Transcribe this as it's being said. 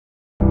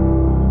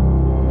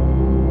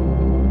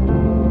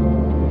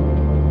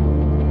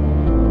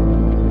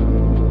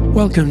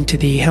Welcome to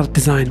the Health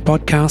Design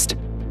Podcast.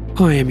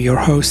 I am your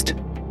host,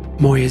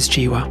 Moyez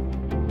Jiwa.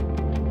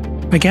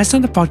 My guest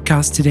on the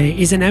podcast today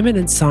is an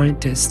eminent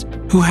scientist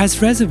who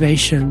has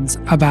reservations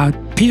about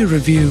peer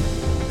review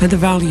and the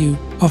value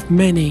of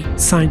many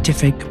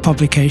scientific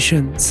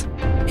publications.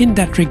 In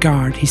that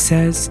regard, he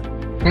says,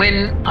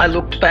 when I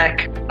looked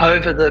back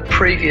over the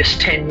previous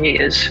 10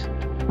 years,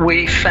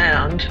 we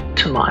found,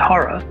 to my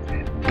horror,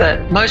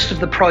 that most of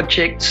the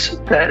projects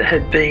that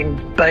had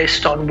been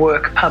based on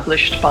work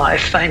published by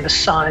famous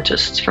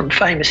scientists from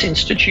famous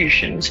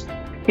institutions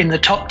in the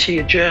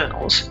top-tier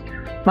journals,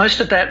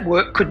 most of that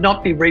work could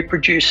not be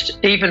reproduced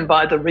even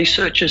by the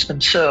researchers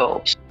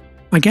themselves.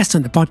 My guest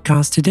on the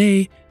podcast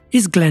today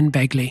is Glenn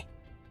Begley.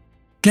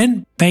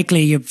 Glenn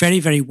Begley, you're very,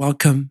 very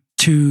welcome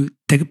to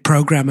the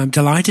program. I'm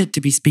delighted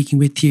to be speaking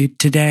with you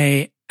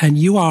today. And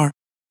you are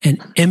an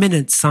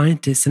eminent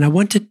scientist. And I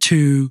wanted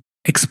to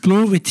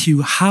explore with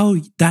you how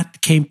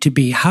that came to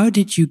be. How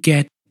did you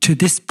get to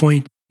this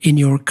point in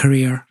your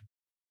career?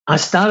 I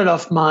started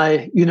off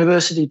my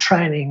university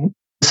training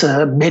as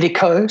a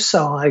medico.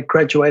 So I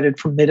graduated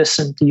from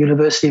medicine at the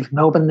University of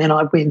Melbourne. Then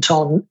I went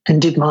on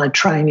and did my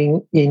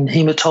training in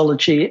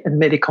haematology and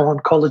medical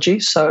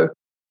oncology. So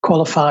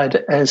qualified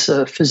as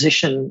a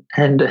physician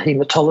and a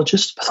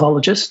haematologist,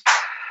 pathologist.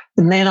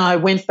 And then I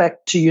went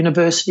back to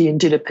university and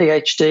did a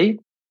PhD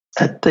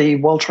at the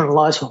Walter and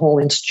Eliza Hall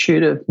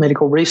Institute of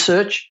Medical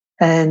Research.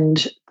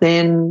 And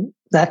then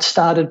that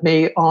started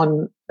me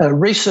on a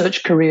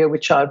research career,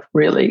 which I've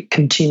really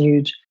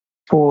continued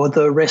for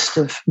the rest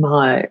of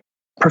my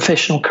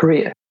professional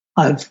career.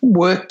 I've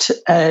worked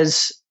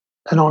as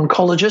an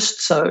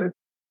oncologist, so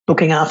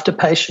looking after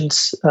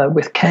patients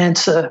with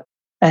cancer,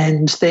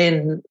 and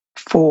then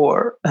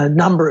for a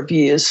number of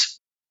years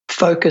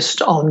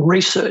focused on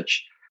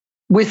research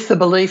with the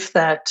belief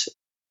that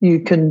you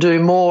can do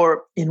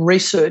more in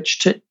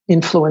research to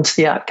influence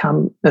the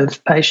outcome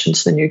of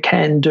patients than you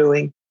can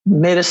doing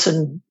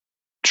medicine,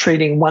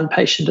 treating one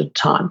patient at a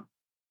time.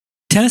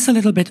 Tell us a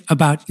little bit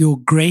about your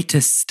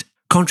greatest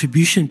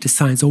contribution to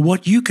science, or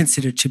what you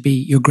consider to be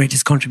your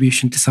greatest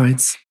contribution to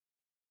science.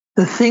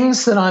 The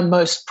things that I'm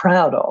most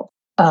proud of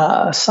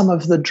are some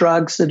of the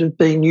drugs that have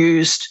been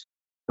used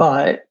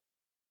by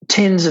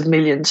tens of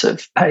millions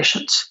of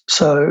patients.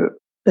 So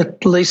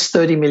at least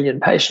 30 million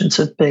patients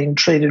have been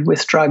treated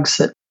with drugs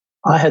that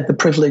I had the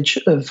privilege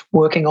of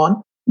working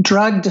on.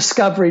 Drug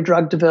discovery,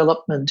 drug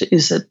development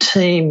is a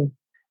team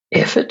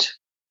effort.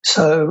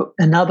 So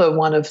another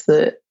one of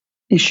the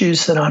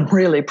issues that I'm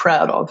really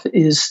proud of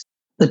is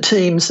the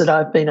teams that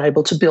I've been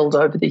able to build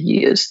over the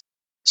years.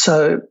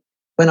 So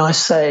when I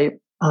say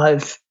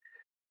I've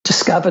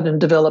discovered and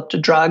developed a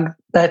drug,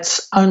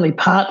 that's only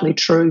partly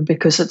true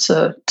because it's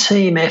a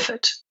team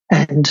effort.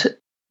 And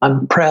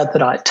I'm proud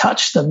that I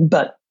touched them,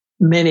 but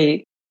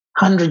many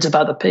hundreds of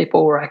other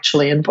people were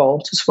actually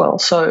involved as well.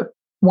 So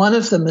one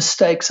of the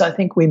mistakes I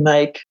think we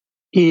make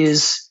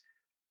is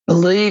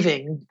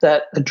believing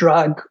that a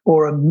drug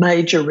or a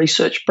major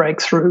research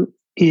breakthrough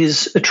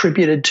is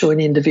attributed to an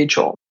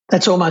individual.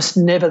 That's almost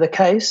never the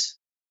case,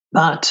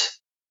 but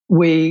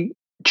we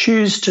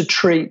choose to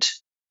treat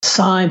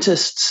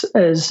scientists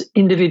as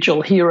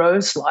individual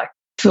heroes like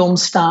film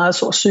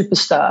stars or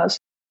superstars.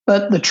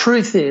 But the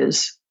truth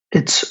is,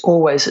 it's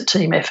always a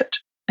team effort.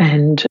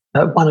 And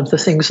one of the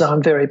things that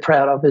I'm very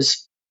proud of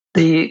is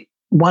the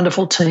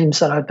wonderful teams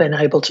that I've been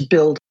able to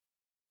build.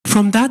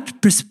 From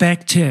that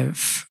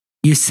perspective,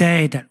 you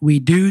say that we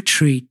do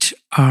treat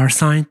our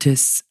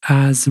scientists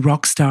as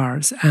rock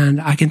stars. And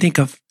I can think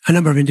of a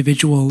number of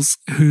individuals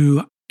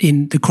who,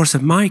 in the course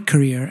of my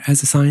career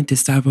as a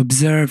scientist, I've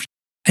observed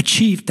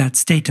achieved that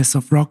status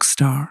of rock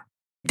star.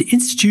 The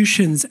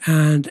institutions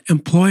and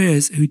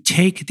employers who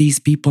take these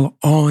people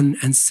on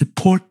and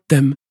support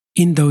them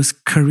in those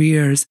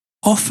careers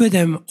offer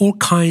them all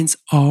kinds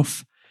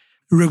of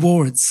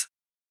rewards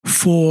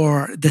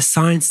for the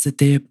science that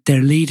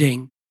they're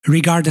leading,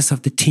 regardless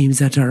of the teams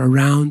that are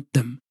around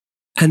them.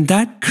 And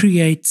that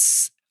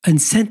creates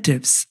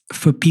incentives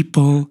for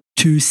people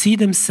to see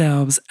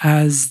themselves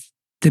as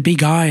the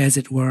big eye, as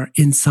it were,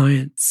 in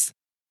science.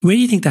 Where do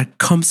you think that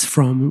comes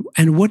from?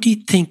 And what do you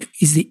think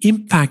is the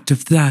impact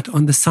of that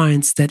on the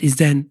science that is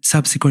then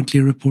subsequently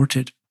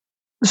reported?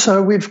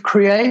 So we've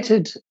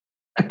created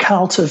a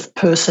cult of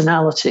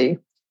personality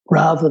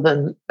rather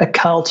than a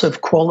cult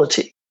of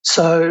quality.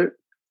 So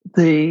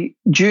the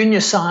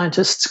junior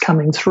scientists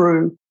coming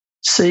through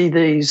see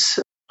these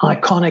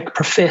iconic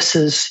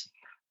professors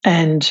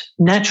and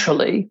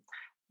naturally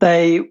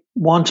they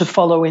want to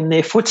follow in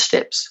their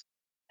footsteps.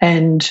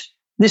 And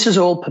this is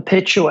all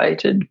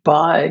perpetuated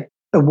by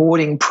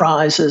awarding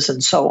prizes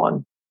and so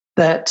on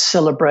that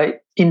celebrate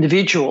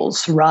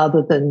individuals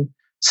rather than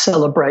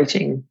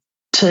celebrating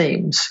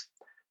teams.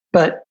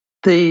 But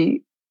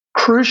the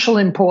crucial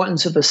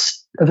importance of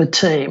a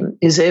team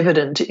is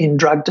evident in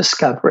drug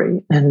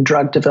discovery and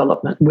drug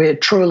development, where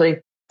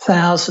truly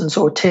thousands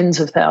or tens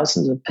of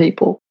thousands of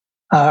people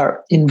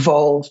are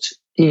involved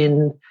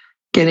in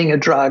getting a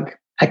drug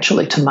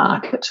actually to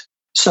market.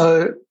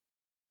 So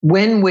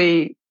when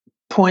we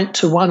point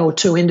to one or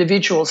two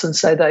individuals and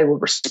say they were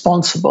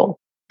responsible.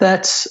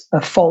 That's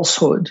a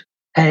falsehood,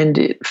 and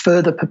it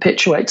further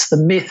perpetuates the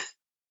myth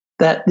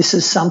that this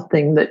is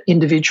something that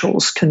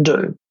individuals can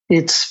do.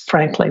 It's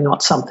frankly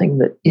not something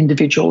that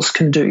individuals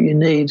can do. You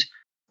need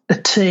a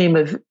team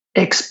of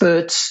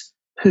experts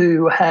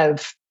who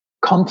have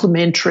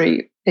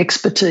complementary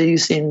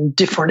expertise in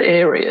different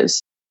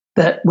areas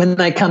that when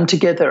they come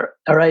together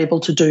are able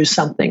to do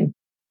something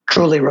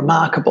truly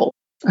remarkable,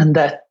 and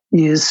that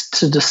is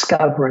to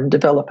discover and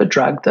develop a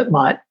drug that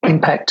might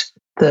impact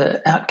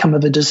the outcome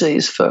of a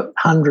disease for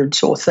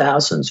hundreds or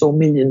thousands or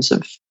millions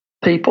of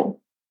people.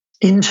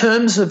 In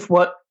terms of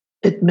what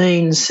it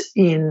means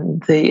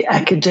in the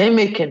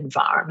academic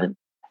environment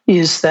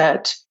is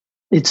that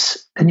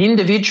it's an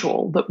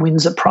individual that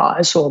wins a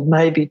prize, or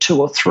maybe two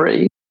or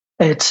three.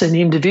 It's an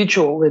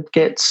individual that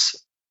gets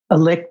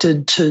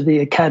elected to the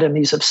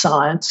academies of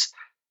science.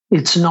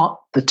 It's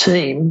not the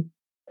team.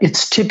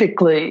 It's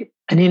typically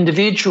an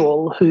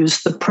individual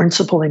who's the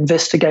principal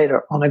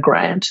investigator on a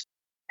grant.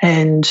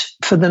 And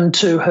for them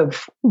to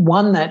have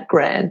won that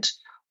grant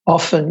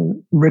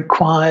often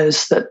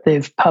requires that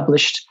they've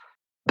published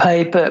a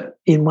paper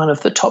in one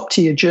of the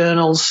top-tier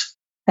journals.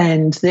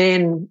 And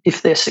then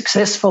if they're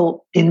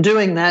successful in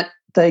doing that,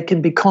 they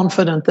can be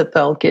confident that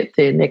they'll get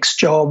their next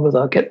job, or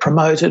they'll get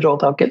promoted, or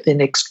they'll get their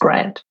next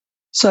grant.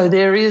 So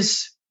there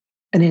is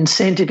an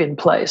incentive in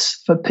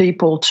place for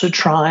people to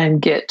try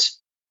and get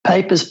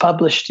papers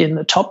published in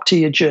the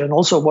top-tier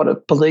journals, or what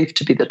are believed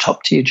to be the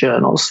top-tier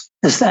journals,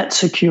 as that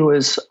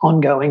secures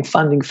ongoing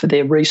funding for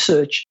their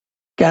research,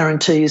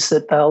 guarantees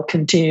that they'll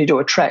continue to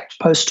attract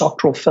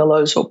postdoctoral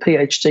fellows or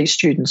PhD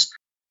students,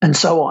 and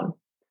so on.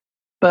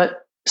 But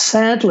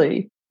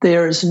sadly,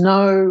 there is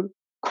no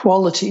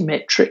quality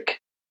metric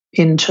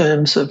in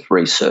terms of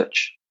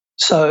research.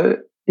 So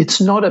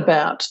it's not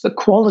about the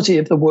quality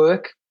of the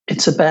work.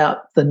 It's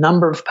about the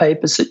number of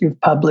papers that you've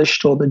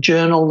published, or the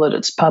journal that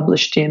it's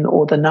published in,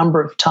 or the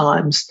number of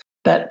times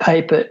that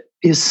paper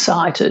is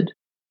cited.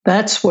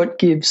 That's what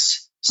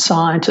gives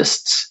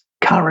scientists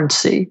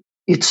currency.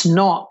 It's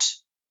not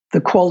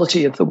the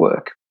quality of the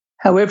work.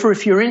 However,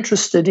 if you're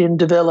interested in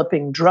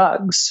developing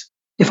drugs,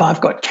 if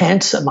I've got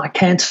cancer, my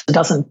cancer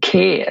doesn't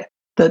care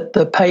that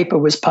the paper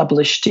was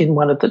published in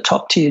one of the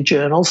top-tier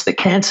journals. The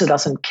cancer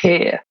doesn't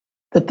care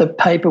that the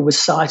paper was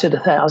cited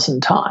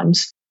 1,000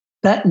 times.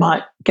 That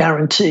might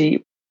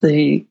guarantee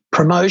the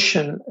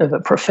promotion of a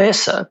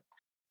professor,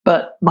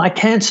 but my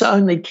cancer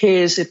only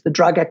cares if the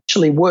drug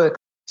actually works.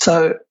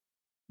 So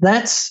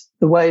that's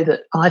the way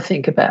that I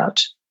think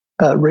about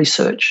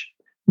research,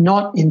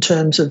 not in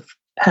terms of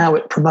how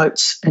it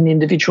promotes an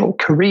individual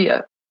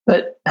career,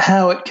 but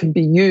how it can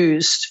be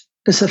used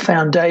as a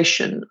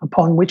foundation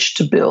upon which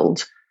to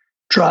build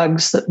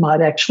drugs that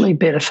might actually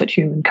benefit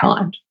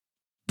humankind.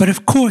 But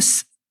of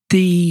course,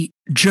 the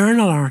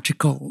journal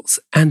articles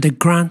and the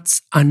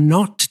grants are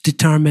not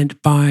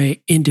determined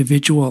by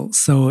individuals.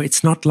 So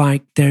it's not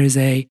like there is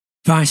a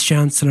vice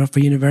chancellor of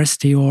a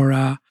university or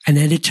an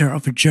editor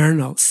of a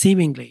journal,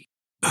 seemingly,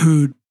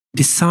 who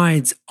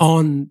decides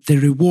on the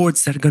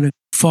rewards that are going to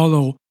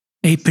follow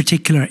a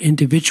particular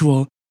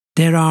individual.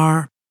 There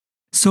are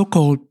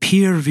so-called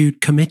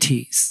peer-reviewed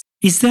committees.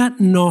 Is that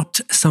not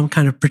some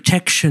kind of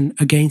protection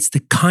against the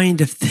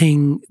kind of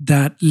thing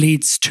that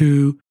leads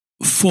to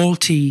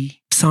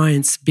faulty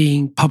science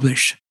being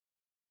published?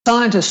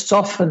 Scientists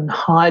often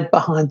hide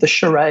behind the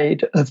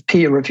charade of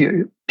peer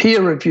review.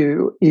 Peer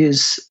review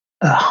is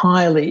a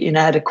highly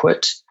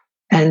inadequate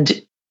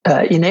and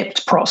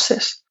inept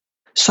process.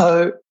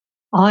 So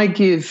I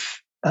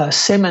give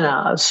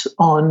seminars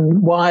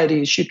on why it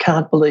is you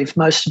can't believe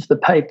most of the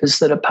papers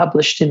that are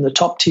published in the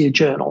top-tier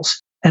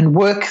journals. And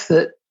work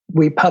that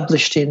we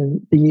published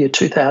in the year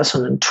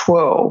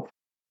 2012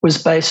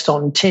 was based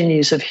on 10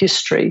 years of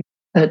history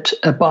at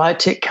a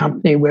biotech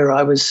company where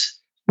I was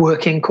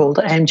working called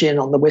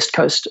Amgen on the west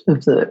coast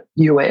of the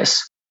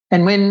US.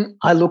 And when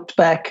I looked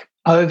back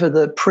over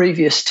the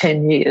previous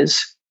 10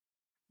 years,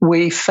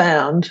 we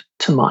found,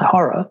 to my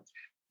horror,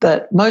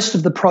 that most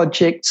of the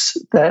projects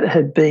that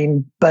had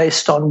been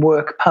based on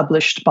work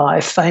published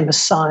by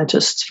famous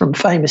scientists from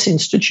famous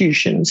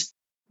institutions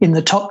in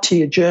the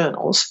top-tier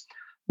journals,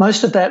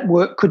 most of that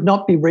work could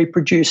not be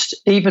reproduced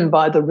even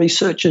by the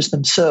researchers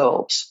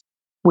themselves.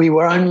 We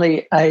were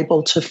only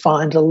able to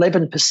find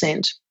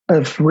 11%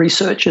 of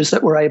researchers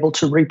that were able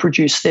to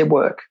reproduce their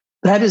work.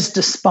 That is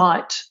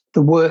despite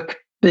the work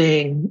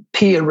being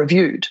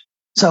peer-reviewed.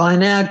 So I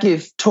now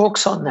give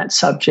talks on that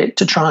subject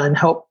to try and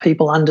help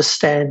people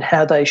understand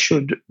how they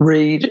should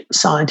read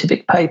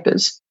scientific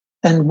papers.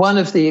 And one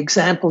of the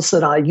examples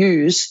that I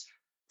use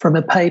from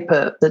a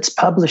paper that's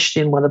published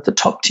in one of the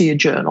top-tier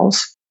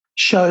journals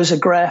shows a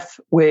graph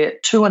where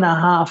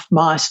 2.5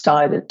 mice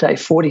died at day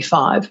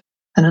 45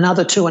 and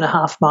another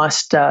 2.5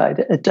 mice died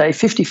at day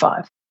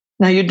 55.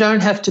 Now, you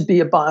don't have to be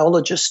a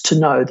biologist to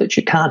know that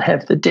you can't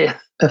have the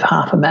death of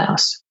half a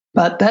mouse.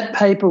 But that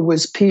paper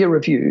was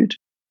peer-reviewed.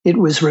 It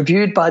was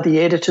reviewed by the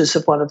editors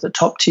of one of the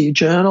top-tier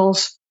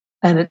journals.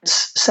 and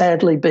it's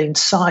sadly been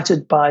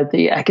cited by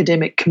the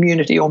academic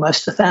community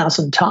almost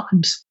 1,000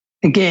 times,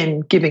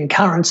 again, giving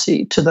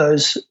currency to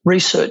those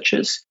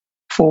researchers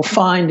for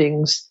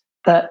findings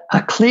that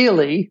are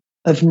clearly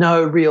of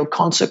no real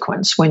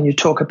consequence when you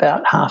talk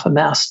about half a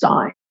mouse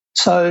dying.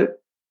 So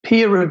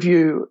peer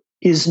review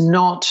is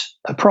not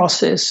a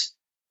process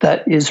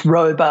that is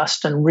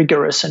robust and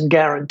rigorous and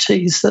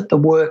guarantees that the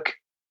work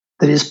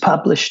that is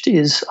published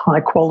is high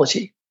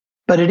quality.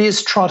 But it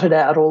is trotted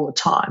out all the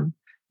time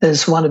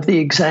as one of the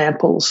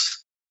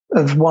examples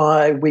of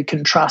why we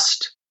can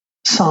trust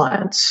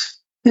science.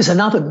 There's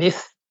another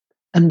myth,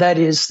 and that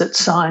is that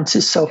science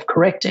is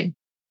self-correcting.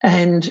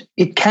 And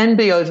it can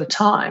be over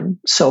time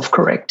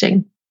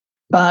self-correcting,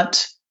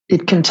 but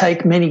it can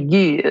take many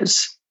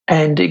years.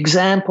 And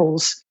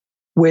examples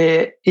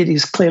where it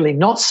is clearly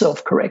not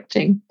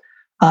self-correcting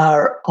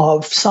are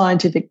of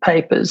scientific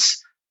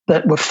papers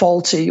that were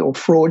faulty or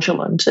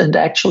fraudulent and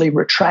actually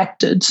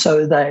retracted,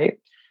 so they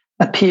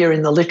appear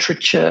in the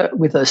literature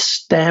with a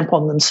stamp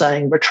on them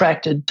saying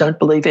retracted, don't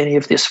believe any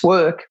of this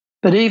work.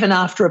 But even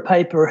after a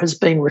paper has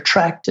been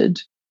retracted,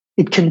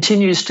 it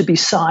continues to be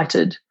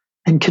cited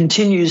and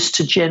continues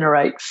to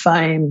generate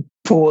fame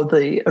for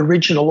the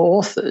original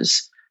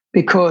authors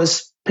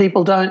because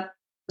people don't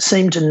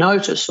seem to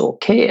notice or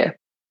care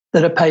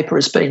that a paper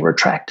has been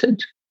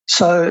retracted.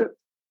 So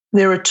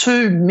there are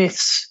two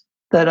myths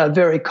that are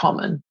very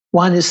common.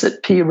 One is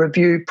that peer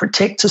review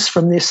protects us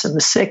from this, and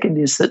the second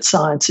is that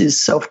science is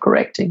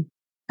self-correcting.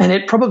 And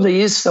it probably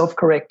is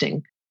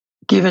self-correcting.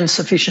 Given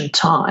sufficient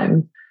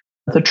time,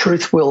 the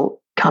truth will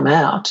come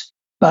out,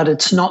 but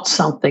it's not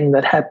something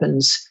that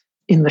happens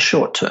in the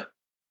short term.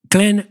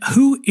 Glenn,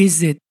 who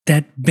is it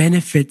that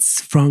benefits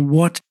from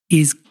what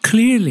is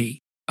clearly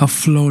a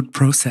flawed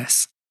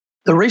process?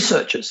 The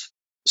researchers.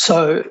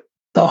 So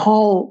the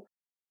whole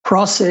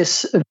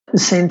process of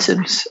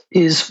incentives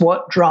is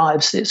what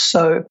drives this.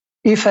 So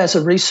if as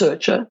a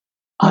researcher,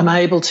 I'm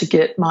able to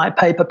get my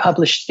paper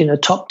published in a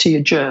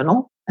top-tier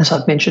journal, as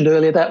I've mentioned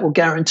earlier, that will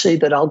guarantee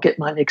that I'll get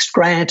my next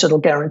grant. It'll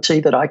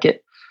guarantee that I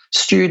get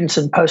students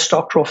and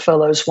postdoctoral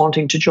fellows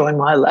wanting to join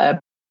my lab.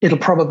 It'll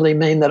probably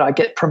mean that I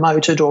get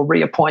promoted or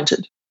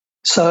reappointed.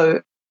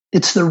 So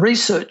it's the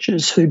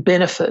researchers who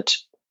benefit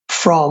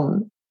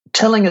from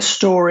telling a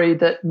story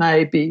that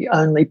may be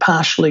only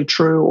partially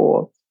true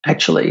or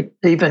actually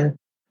even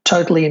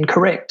totally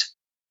incorrect.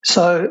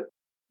 So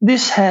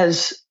this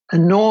has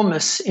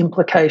enormous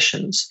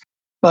implications,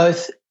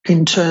 both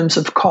in terms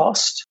of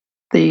cost.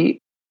 The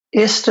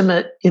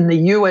estimate in the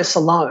US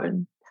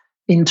alone,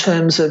 in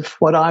terms of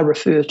what I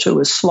refer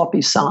to as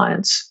sloppy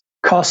science,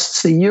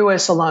 costs the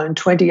US alone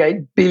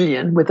 $28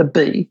 billion with a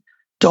B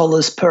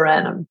dollars per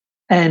annum.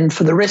 And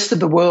for the rest of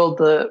the world,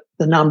 the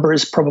number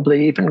is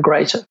probably even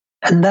greater.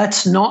 And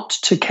that's not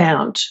to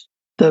count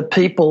the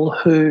people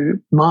who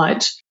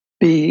might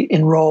be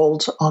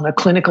enrolled on a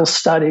clinical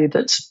study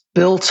that's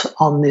built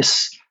on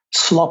this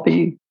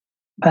sloppy,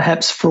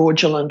 perhaps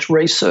fraudulent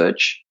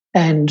research,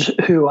 and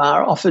who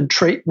are offered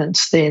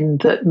treatments then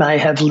that may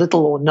have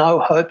little or no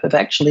hope of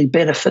actually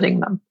benefiting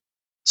them.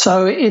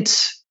 So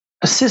it's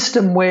a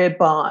system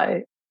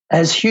whereby,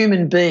 as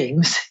human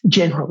beings,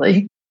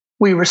 generally,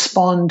 we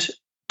respond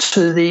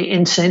to the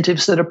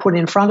incentives that are put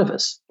in front of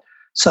us.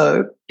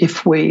 So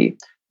if we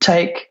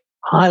take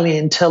highly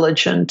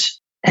intelligent,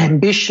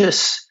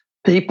 ambitious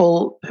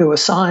people who are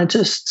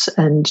scientists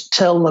and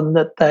tell them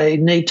that they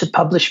need to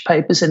publish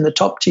papers in the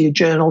top-tier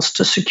journals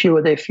to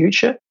secure their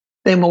future,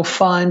 then we'll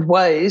find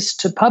ways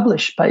to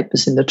publish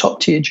papers in the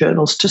top-tier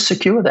journals to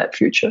secure that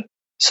future.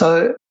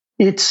 So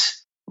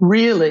it's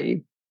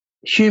really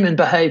human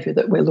behavior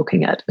that we're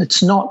looking at.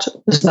 It's not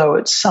as though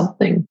it's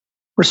something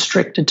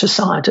restricted to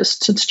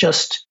scientists. It's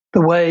just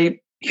the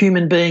way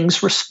human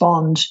beings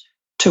respond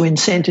to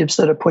incentives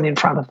that are put in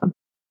front of them.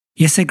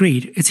 Yes,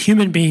 agreed. It's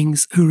human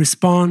beings who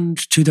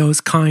respond to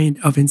those kind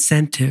of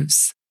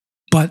incentives,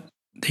 but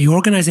the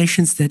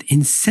organizations that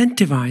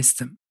incentivize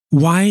them,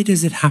 why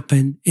does it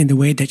happen in the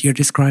way that you're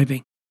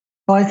describing?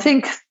 Well, I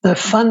think the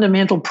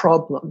fundamental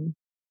problem,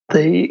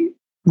 the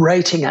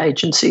rating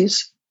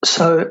agencies,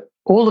 so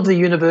all of the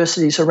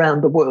universities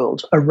around the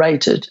world are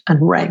rated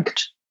and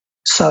ranked.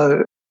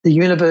 So the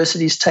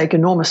universities take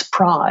enormous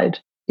pride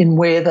in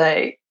where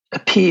they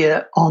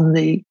appear on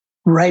the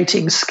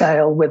rating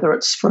scale, whether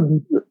it's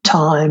from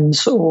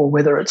Times or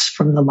whether it's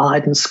from the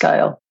Leiden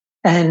scale.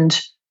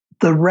 And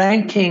the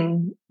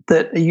ranking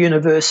that a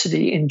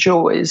university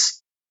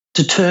enjoys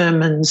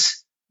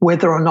determines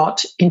whether or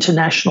not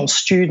international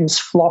students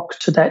flock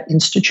to that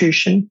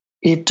institution.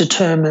 It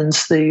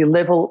determines the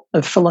level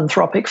of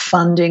philanthropic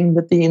funding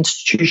that the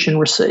institution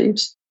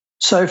receives.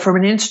 So from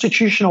an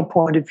institutional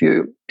point of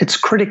view, it's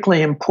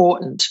critically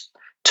important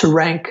to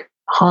rank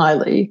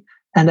highly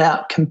and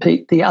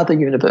outcompete the other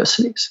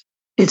universities.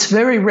 It's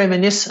very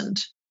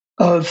reminiscent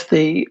of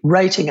the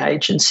rating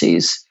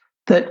agencies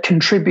that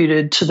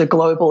contributed to the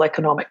global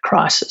economic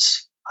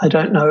crisis. I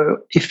don't know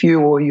if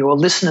you or your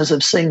listeners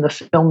have seen the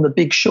film The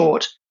Big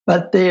Short,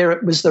 but there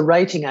it was the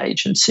rating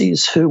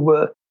agencies who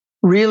were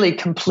really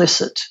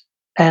complicit,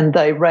 and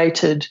they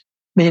rated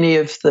many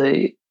of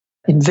the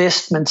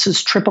investments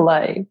as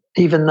AAA,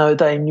 even though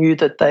they knew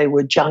that they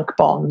were junk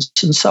bonds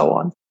and so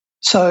on.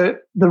 So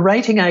the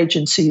rating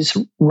agencies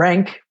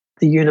rank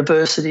the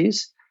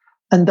universities,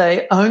 and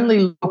they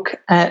only look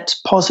at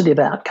positive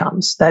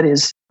outcomes. That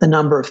is, the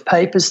number of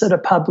papers that are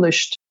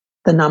published,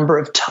 the number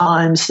of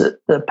times that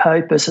the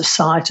papers are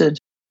cited,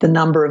 the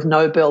number of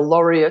Nobel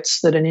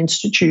laureates that an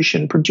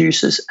institution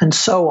produces, and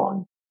so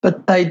on.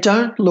 But they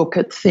don't look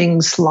at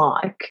things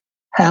like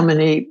how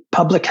many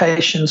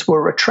publications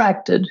were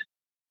retracted,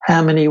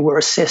 how many were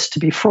assessed to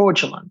be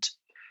fraudulent.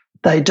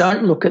 They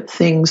don't look at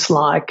things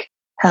like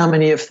how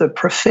many of the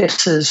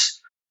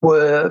professors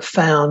were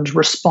found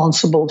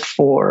responsible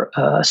for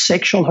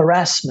sexual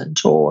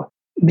harassment or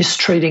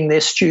mistreating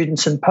their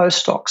students and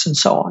postdocs and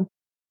so on.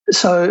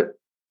 So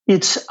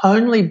it's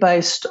only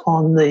based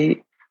on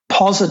the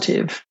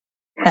positive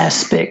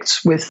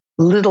aspects with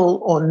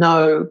little or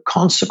no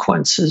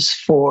consequences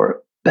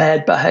for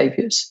bad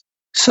behaviours.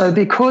 So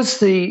because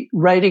the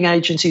rating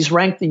agencies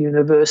rank the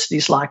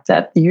universities like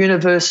that, the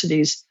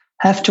universities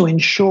have to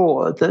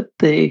ensure that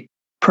the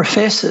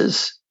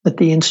professors at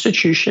the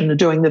institution are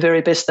doing the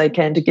very best they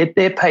can to get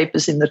their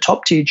papers in the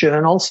top-tier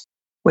journals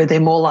where they're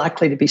more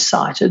likely to be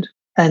cited.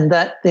 And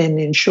that then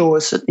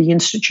ensures that the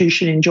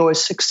institution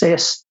enjoys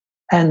success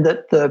and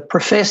that the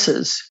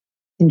professors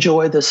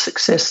enjoy the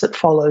success that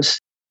follows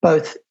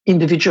both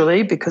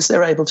individually because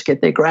they're able to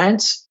get their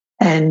grants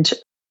and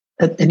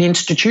at an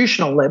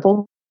institutional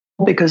level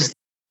because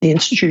the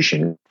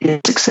institution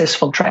is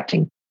successful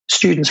attracting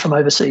students from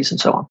overseas and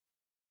so on.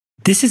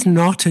 This is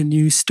not a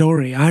new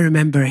story. I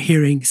remember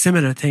hearing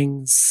similar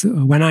things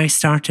when I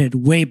started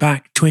way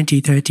back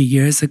 20, 30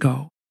 years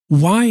ago.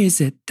 Why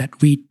is it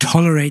that we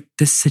tolerate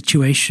this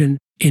situation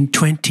in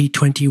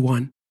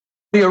 2021?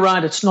 You're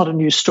right, it's not a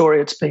new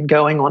story. It's been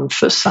going on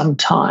for some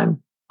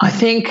time. I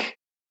think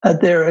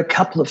there are a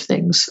couple of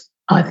things.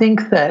 I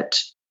think that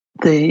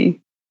the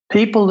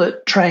people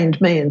that trained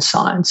me in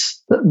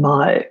science, that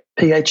my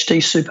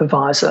PhD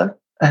supervisor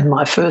and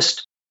my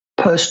first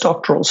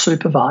postdoctoral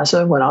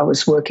supervisor when I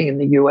was working in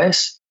the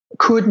US,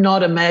 could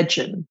not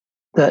imagine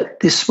that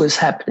this was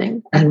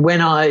happening. And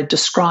when I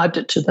described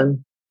it to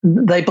them,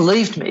 they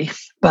believed me,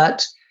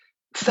 but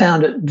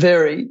found it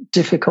very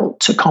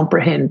difficult to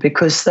comprehend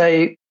because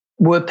they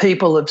were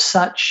people of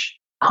such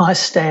high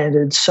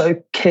standards,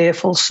 so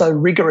careful, so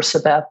rigorous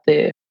about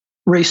their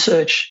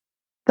research.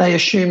 They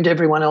assumed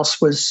everyone else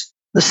was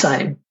the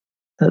same.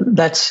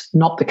 That's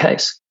not the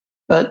case.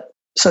 But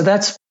so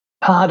that's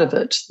part of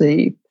it.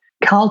 The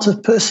cult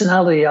of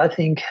personality, I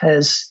think,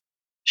 has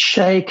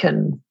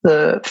shaken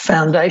the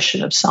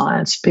foundation of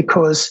science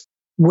because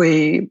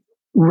we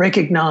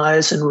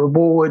recognize and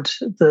reward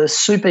the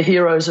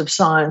superheroes of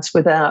science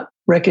without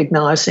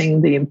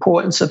recognizing the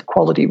importance of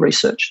quality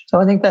research. So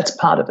I think that's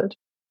part of it.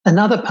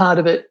 Another part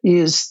of it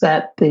is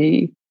that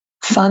the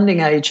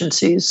funding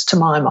agencies, to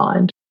my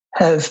mind,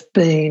 have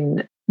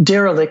been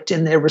derelict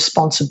in their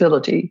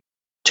responsibility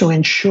to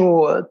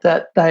ensure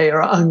that they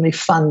are only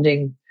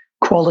funding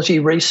quality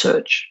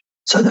research.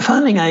 So the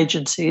funding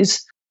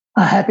agencies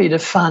are happy to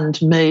fund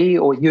me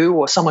or you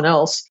or someone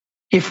else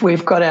if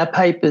we've got our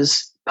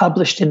papers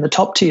published in the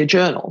top-tier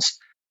journals,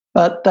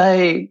 but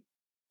they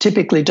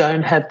typically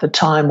don't have the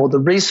time or the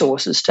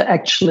resources to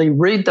actually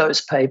read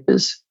those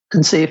papers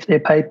and see if they're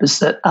papers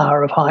that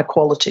are of high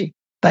quality.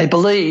 They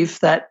believe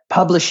that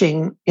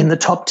publishing in the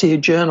top-tier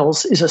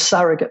journals is a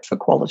surrogate for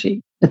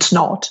quality. It's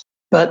not,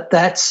 but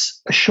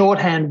that's a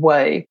shorthand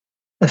way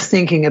of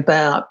thinking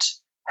about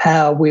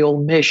how we'll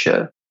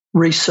measure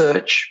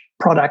research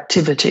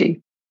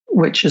productivity,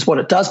 which is what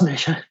it does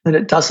measure, but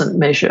it doesn't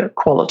measure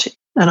quality.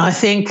 And I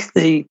think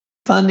the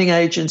funding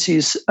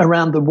agencies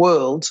around the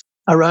world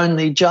are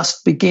only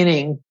just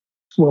beginning,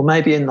 well,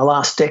 maybe in the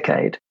last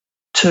decade,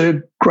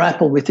 to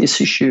grapple with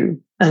this issue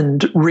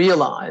and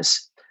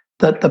realize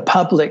that the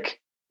public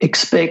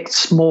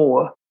expects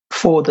more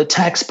for the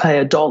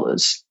taxpayer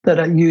dollars that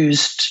are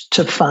used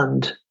to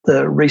fund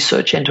the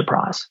research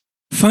enterprise.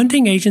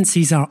 Funding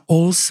agencies are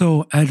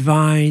also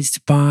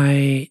advised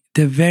by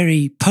the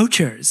very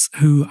poachers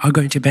who are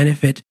going to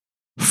benefit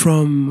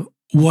from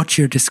what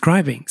you're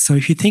describing. So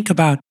if you think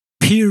about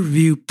peer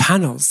review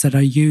panels that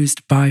are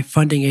used by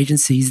funding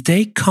agencies,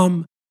 they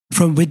come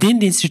from within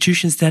the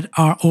institutions that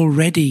are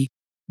already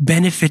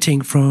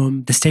benefiting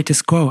from the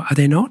status quo, are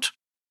they not?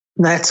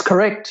 That's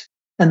correct.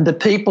 And the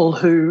people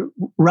who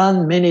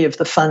run many of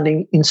the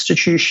funding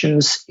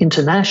institutions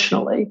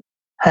internationally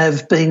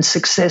have been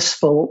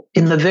successful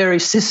in the very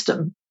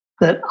system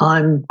that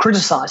I'm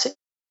criticising.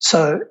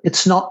 So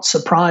it's not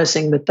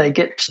surprising that they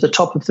get to the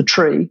top of the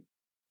tree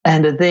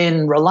and are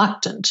then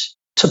reluctant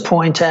to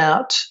point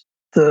out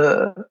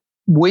the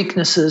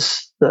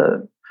weaknesses,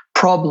 the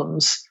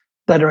problems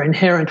that are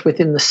inherent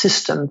within the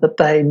system that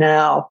they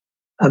now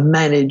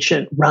manage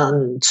and run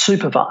and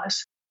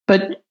supervise.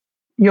 But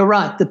you're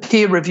right, the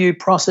peer review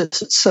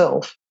process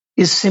itself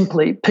is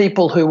simply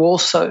people who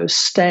also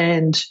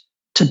stand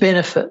to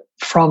benefit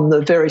from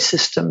the very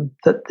system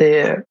that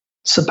they're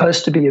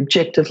supposed to be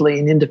objectively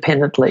and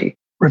independently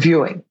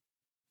reviewing.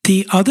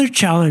 The other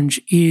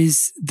challenge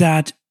is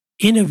that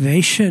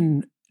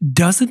innovation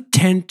doesn't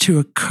tend to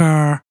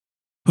occur,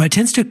 well, it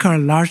tends to occur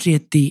largely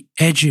at the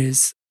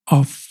edges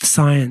of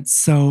science.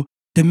 So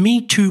the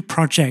Me Too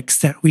projects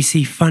that we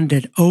see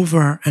funded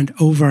over and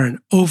over and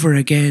over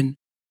again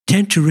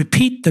tend to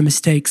repeat the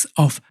mistakes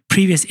of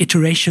previous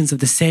iterations of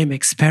the same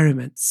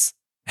experiments.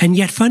 And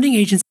yet funding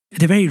agencies,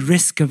 they're very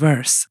risk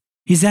averse.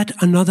 Is that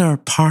another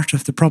part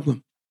of the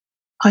problem?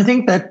 I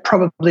think that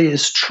probably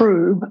is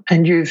true.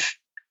 And you've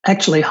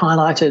actually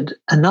highlighted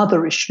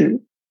another issue,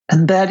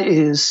 and that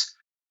is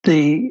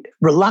the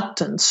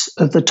reluctance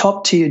of the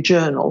top tier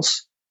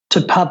journals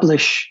to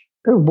publish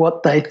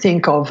what they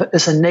think of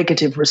as a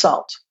negative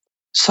result.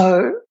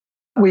 So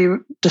we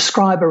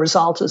describe a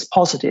result as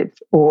positive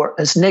or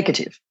as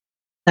negative.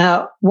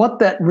 Now, what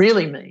that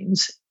really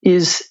means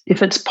is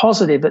if it's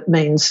positive, it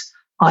means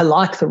I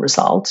like the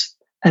result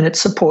and it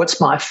supports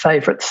my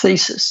favorite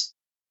thesis.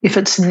 If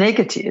it's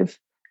negative,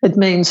 it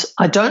means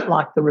I don't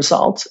like the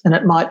result and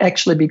it might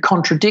actually be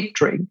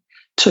contradictory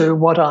to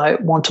what I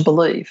want to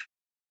believe.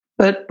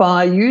 But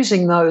by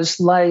using those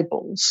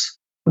labels,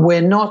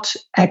 we're not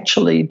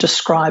actually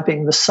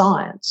describing the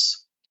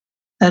science.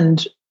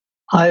 And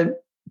I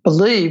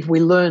believe we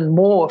learn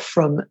more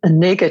from a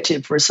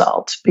negative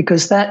result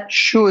because that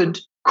should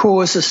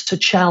cause us to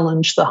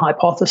challenge the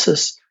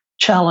hypothesis,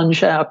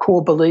 challenge our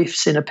core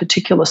beliefs in a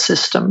particular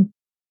system.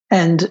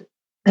 And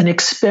an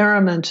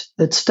experiment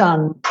that's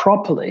done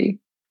properly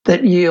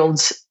that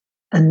yields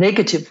a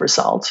negative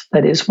result,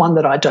 that is one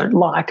that I don't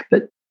like,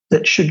 but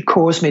that should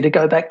cause me to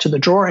go back to the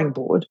drawing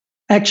board,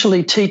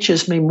 actually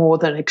teaches me more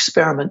than an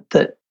experiment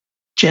that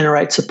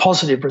generates a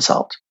positive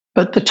result.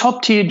 But the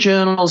top tier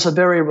journals are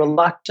very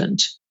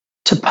reluctant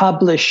to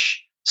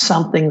publish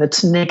something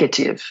that's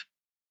negative.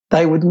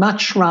 They would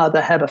much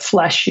rather have a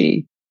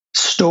flashy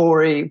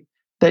story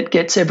that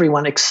gets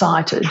everyone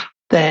excited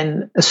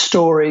than a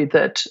story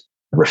that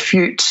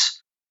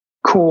refutes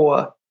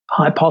core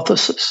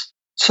hypothesis.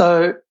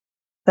 So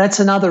that's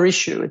another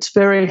issue. It's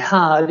very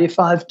hard if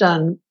I've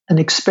done an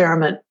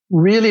experiment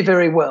really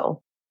very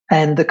well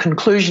and the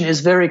conclusion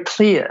is very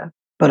clear,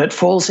 but it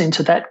falls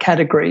into that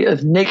category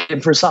of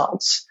negative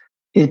results.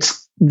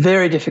 It's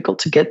very difficult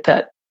to get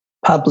that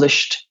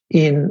published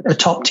in a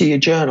top tier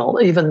journal,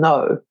 even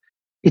though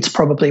it's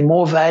probably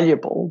more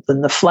valuable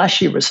than the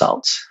flashy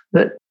results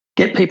that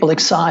get people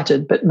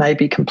excited but may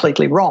be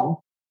completely wrong,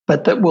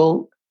 but that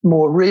will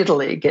more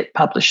readily get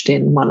published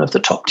in one of the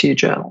top tier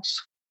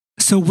journals.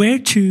 So where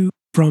to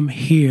from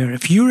here?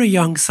 If you're a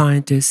young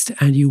scientist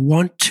and you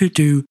want to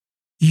do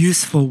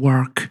useful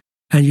work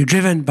and you're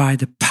driven by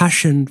the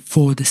passion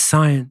for the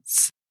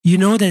science, you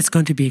know that it's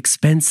going to be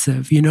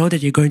expensive. You know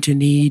that you're going to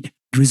need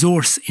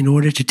resource in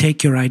order to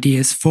take your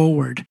ideas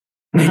forward.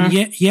 Mm-hmm.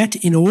 And yet,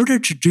 in order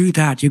to do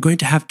that, you're going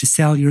to have to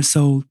sell your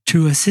soul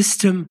to a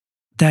system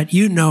that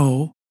you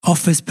know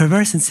offers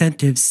perverse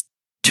incentives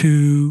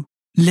to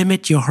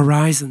limit your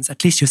horizons,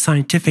 at least your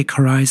scientific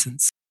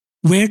horizons.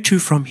 Where to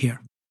from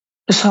here?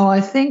 So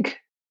I think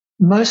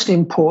most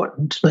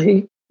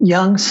importantly,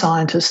 young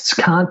scientists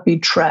can't be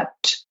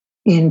trapped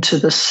into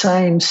the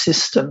same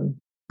system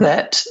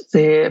that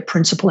their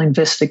principal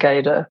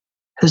investigator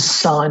has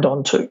signed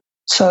on to.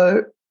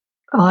 So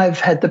I've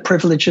had the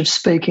privilege of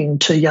speaking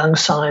to young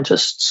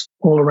scientists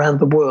all around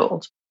the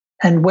world.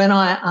 And when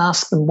I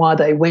ask them why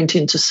they went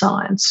into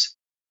science,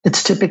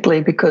 it's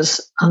typically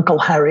because Uncle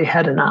Harry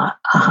had a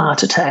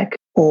heart attack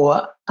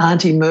or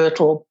Auntie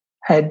Myrtle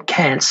had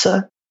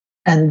cancer.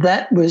 And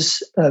that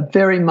was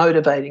very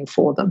motivating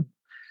for them.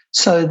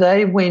 So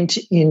they went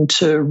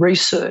into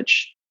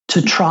research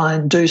to try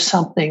and do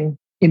something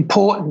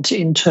important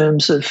in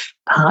terms of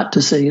heart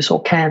disease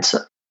or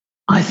cancer.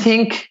 I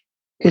think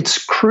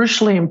it's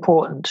crucially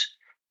important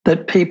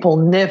that people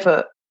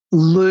never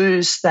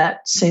lose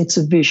that sense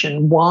of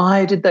vision.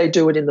 Why did they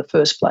do it in the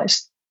first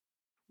place?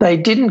 They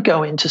didn't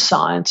go into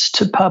science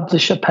to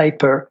publish a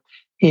paper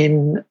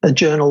in a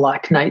journal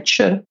like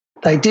Nature.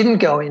 They didn't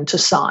go into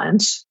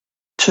science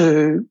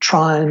to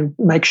try and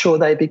make sure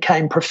they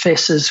became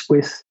professors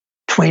with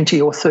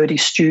 20 or 30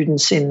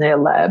 students in their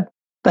lab.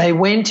 They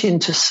went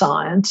into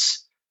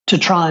science to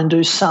try and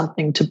do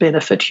something to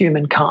benefit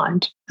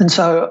humankind. And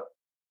so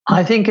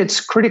I think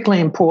it's critically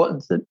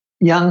important that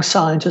young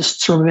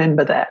scientists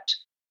remember that.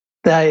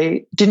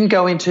 They didn't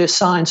go into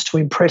science to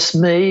impress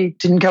me,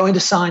 didn't go into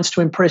science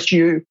to impress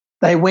you.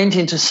 They went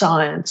into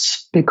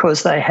science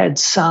because they had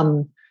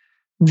some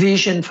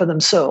vision for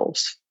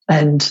themselves.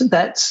 And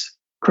that's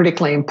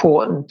critically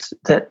important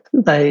that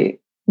they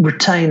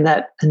retain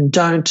that and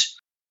don't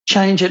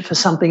change it for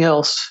something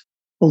else,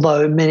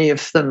 although many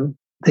of them,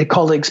 their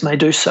colleagues may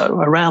do so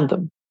around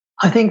them.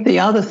 I think the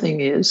other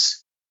thing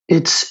is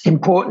it's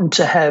important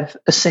to have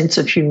a sense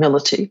of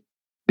humility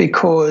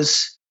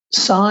because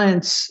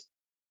science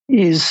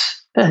is,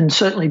 and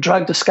certainly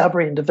drug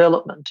discovery and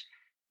development,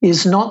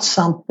 is not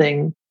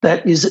something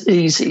that is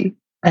easy.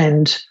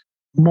 And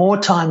more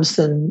times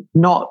than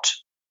not,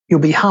 you'll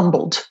be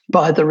humbled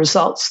by the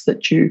results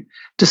that you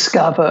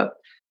discover.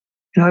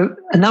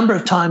 A number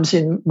of times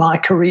in my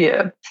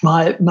career,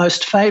 my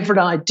most favorite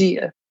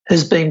idea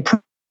has been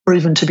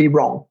proven to be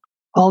wrong.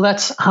 Well,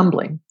 that's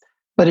humbling.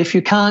 But if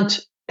you can't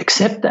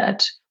accept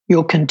that,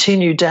 you'll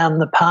continue down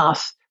the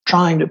path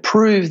trying to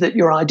prove that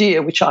your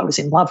idea, which I was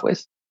in love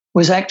with,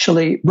 was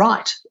actually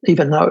right,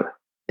 even though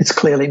it's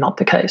clearly not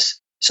the case.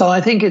 So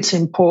I think it's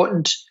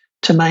important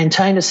to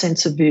maintain a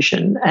sense of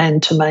vision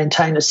and to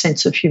maintain a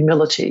sense of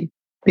humility,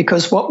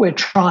 because what we're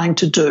trying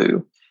to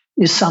do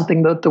is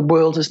something that the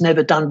world has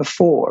never done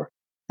before.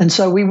 And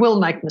so we will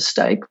make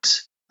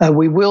mistakes.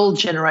 We will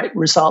generate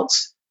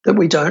results that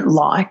we don't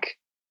like,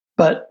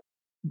 but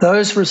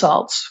those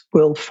results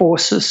will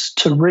force us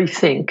to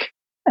rethink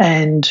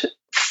and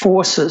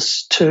force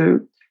us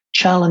to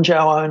challenge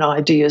our own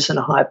ideas and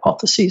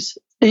hypotheses,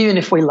 even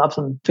if we love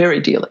them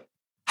very dearly.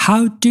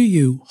 How do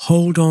you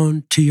hold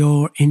on to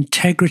your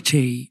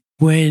integrity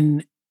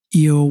when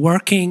you're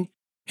working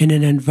in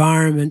an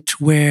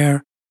environment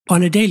where,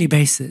 on a daily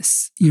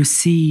basis, you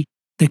see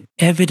the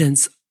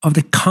evidence of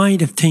the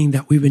kind of thing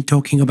that we've been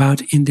talking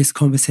about in this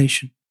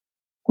conversation?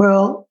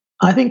 Well,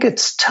 I think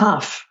it's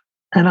tough.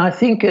 And I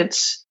think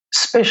it's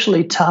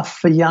especially tough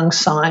for young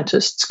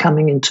scientists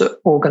coming into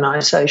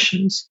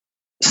organizations.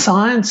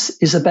 Science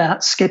is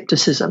about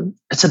skepticism.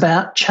 It's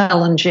about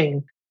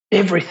challenging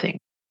everything.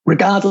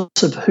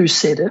 Regardless of who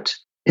said it,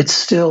 it's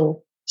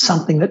still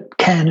something that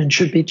can and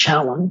should be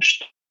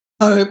challenged.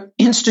 So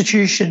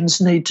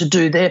institutions need to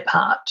do their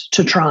part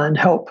to try and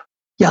help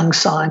young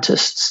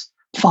scientists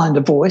find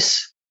a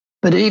voice.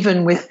 But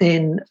even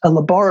within a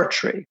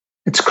laboratory,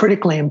 it's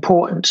critically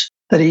important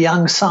that a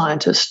young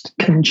scientist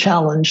can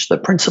challenge the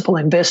principal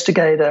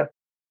investigator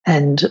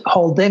and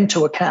hold them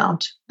to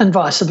account, and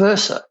vice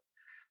versa.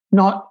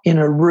 Not in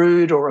a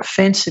rude or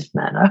offensive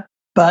manner,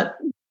 but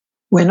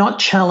we're not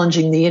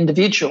challenging the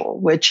individual,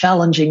 we're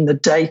challenging the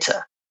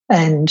data.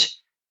 And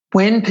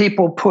when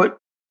people put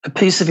a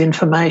piece of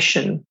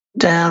information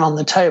down on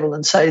the table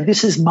and say,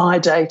 this is my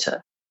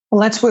data,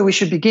 well, that's where we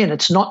should begin.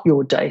 It's not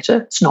your data.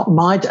 It's not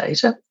my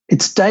data.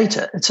 It's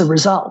data. It's a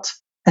result.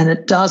 And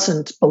it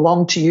doesn't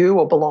belong to you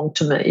or belong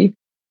to me.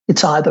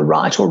 It's either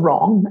right or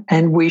wrong.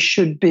 And we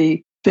should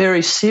be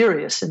very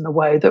serious in the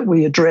way that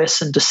we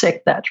address and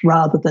dissect that,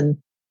 rather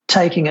than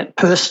taking it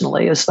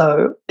personally as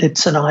though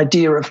it's an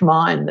idea of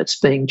mine that's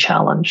being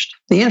challenged.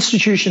 The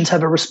institutions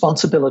have a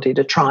responsibility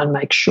to try and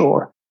make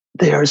sure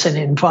there is an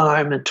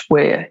environment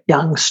where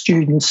young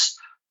students,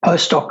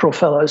 postdoctoral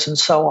fellows and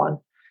so on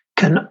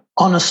can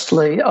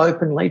honestly,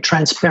 openly,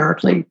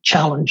 transparently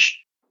challenge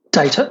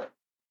data.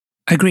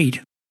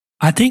 Agreed.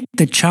 I think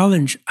the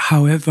challenge,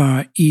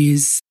 however,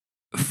 is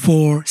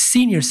for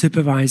senior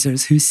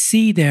supervisors who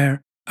see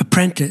their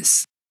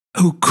apprentice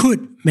who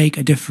could make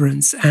a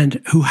difference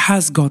and who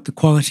has got the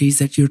qualities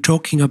that you're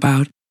talking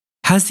about,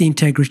 has the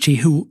integrity,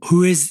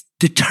 who is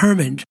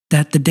determined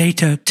that the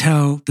data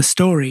tell the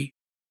story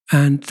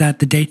and that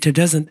the data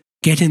doesn't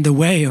get in the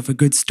way of a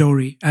good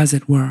story, as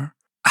it were.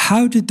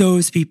 How do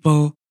those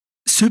people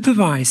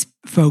supervise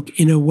folk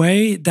in a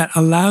way that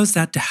allows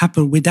that to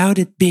happen without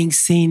it being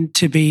seen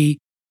to be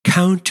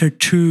counter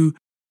to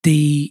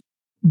the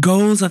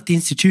goals of the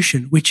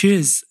institution, which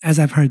is, as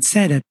I've heard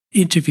said at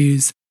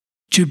interviews,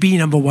 to be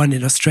number one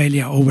in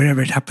Australia or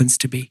wherever it happens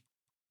to be?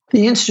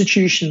 The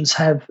institutions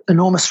have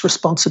enormous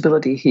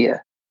responsibility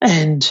here,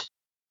 and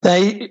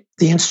the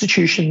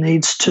institution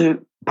needs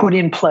to put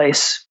in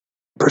place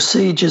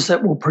procedures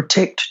that will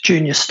protect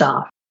junior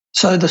staff.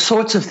 So the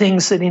sorts of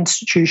things that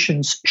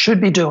institutions should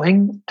be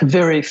doing, and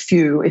very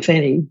few, if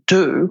any,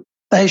 do,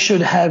 they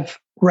should have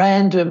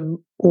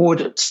random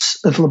audits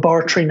of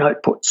laboratory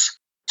notebooks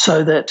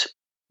so that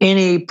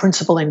any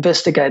principal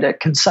investigator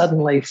can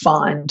suddenly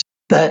find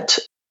that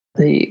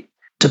the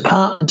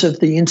department of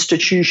the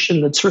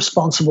institution that's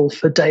responsible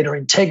for data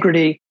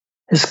integrity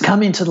has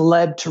come into the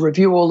lab to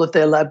review all of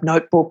their lab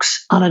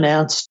notebooks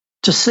unannounced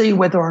to see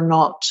whether or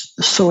not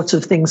the sorts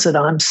of things that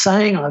I'm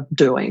saying I'm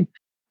doing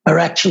are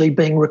actually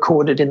being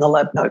recorded in the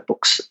lab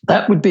notebooks.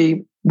 That would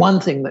be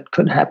one thing that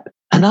could happen.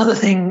 Another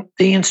thing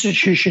the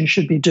institution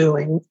should be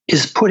doing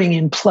is putting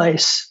in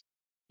place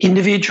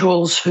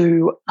individuals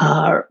who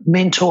are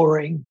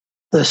mentoring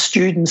the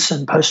students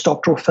and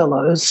postdoctoral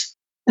fellows,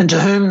 and to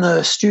whom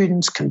the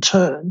students can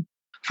turn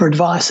for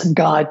advice and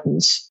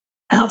guidance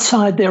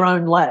outside their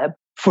own lab,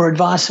 for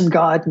advice and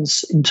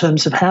guidance in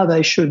terms of how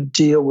they should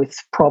deal with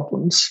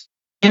problems.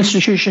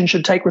 Institutions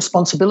should take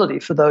responsibility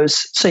for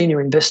those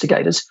senior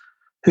investigators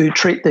who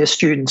treat their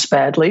students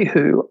badly,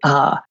 who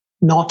are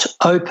not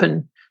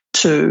open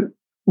to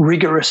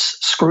rigorous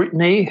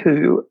scrutiny,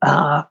 who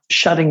are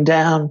shutting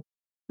down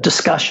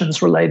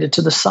discussions related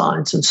to the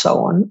science and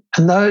so on.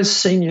 And those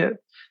senior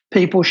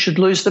people should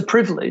lose the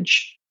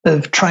privilege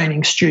of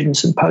training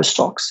students and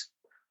postdocs.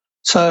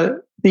 So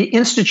the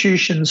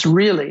institutions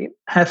really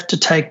have to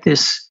take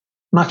this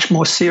much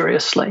more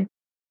seriously.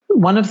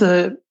 One of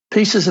the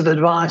pieces of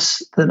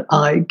advice that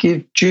I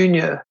give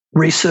junior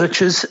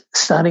researchers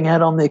starting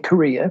out on their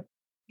career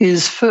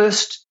is,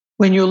 first,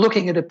 when you're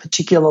looking at a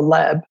particular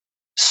lab,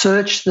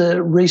 search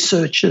the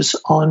researchers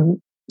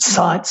on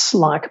sites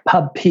like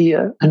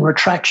PubPeer and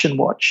Retraction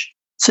Watch,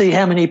 see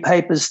how many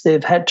papers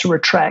they've had to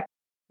retract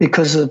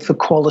because of the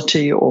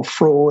quality or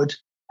fraud,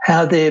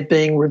 how they're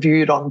being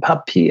reviewed on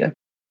PubPeer,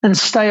 and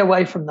stay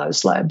away from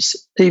those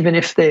labs, even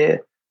if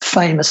they're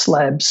famous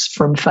labs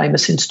from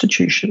famous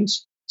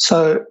institutions.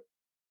 So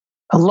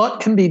a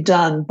lot can be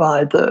done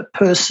by the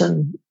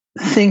person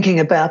thinking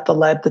about the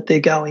lab that they're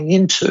going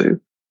into,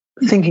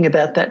 thinking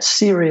about that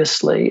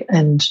seriously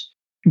and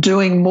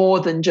doing more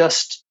than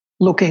just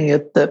looking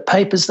at the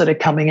papers that are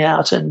coming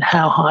out and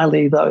how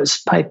highly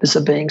those papers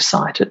are being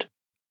cited.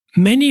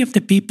 Many of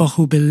the people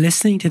who've been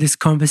listening to this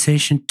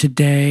conversation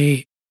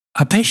today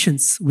are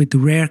patients with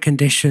rare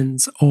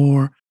conditions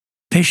or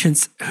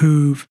patients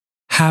who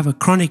have a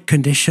chronic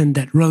condition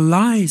that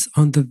relies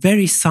on the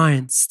very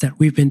science that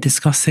we've been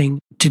discussing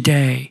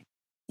today.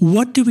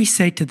 What do we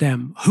say to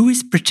them? Who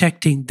is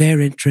protecting their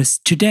interests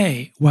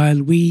today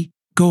while we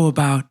go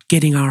about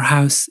getting our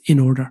house in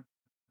order?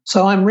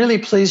 So I'm really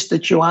pleased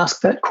that you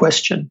asked that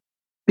question,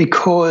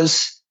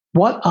 because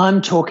what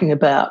I'm talking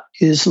about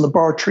is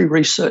laboratory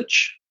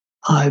research.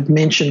 I've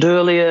mentioned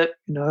earlier,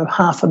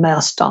 half a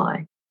mouse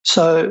dying.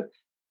 So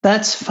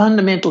that's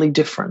fundamentally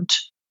different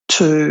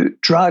to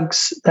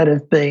drugs that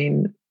have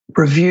been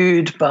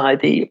reviewed by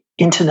the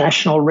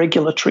international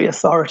regulatory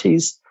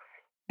authorities,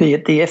 be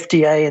it the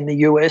FDA in the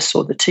US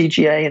or the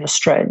TGA in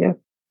Australia.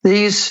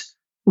 These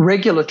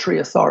regulatory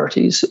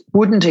authorities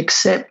wouldn't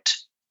accept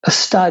a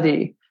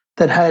study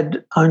that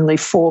had only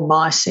 4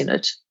 mice in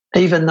it,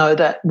 even though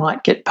that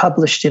might get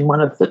published in one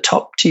of the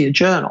top-tier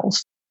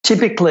journals.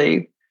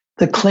 Typically,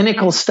 the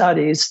clinical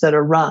studies that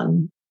are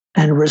run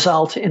and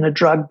result in a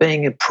drug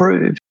being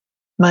approved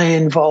may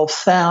involve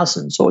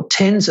thousands or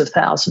tens of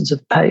thousands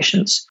of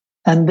patients,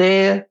 and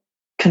they're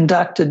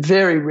conducted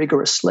very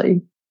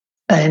rigorously.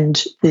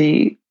 And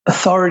the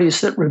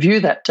authorities that review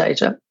that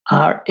data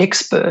are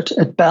expert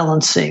at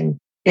balancing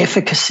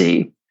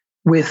efficacy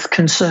with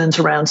concerns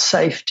around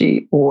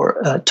safety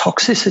or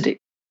toxicity.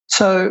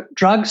 So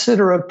drugs that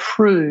are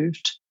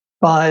approved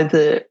by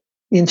the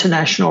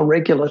international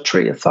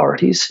regulatory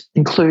authorities,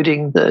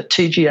 including the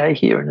TGA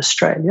here in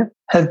Australia,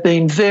 have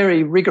been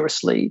very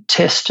rigorously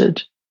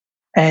tested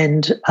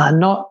and are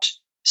not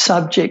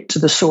subject to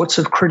the sorts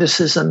of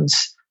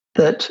criticisms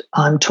that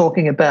I'm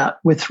talking about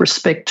with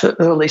respect to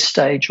early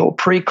stage or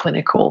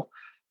preclinical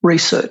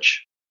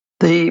research.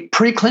 The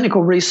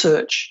preclinical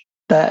research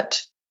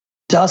that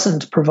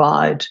doesn't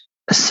provide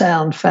a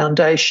sound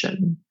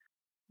foundation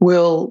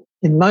will,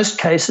 in most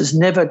cases,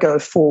 never go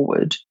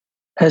forward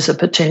as a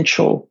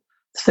potential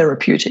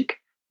therapeutic.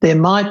 There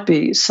might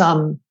be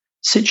some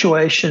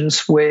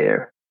situations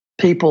where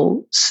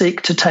people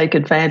seek to take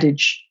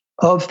advantage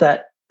of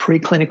that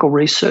preclinical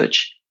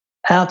research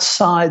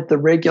outside the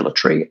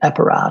regulatory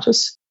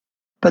apparatus,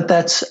 but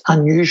that's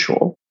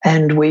unusual.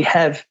 And we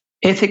have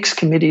ethics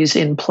committees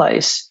in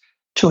place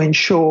to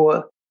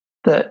ensure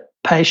that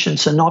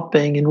patients are not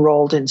being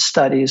enrolled in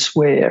studies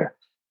where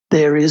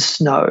there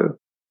is no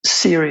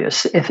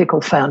serious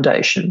ethical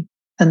foundation.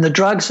 And the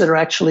drugs that are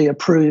actually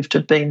approved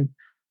have been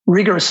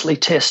rigorously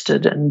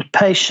tested, and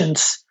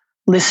patients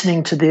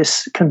listening to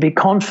this can be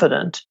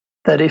confident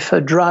that if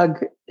a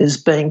drug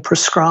is being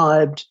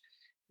prescribed,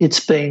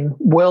 it's been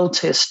well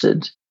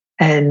tested,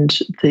 and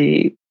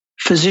the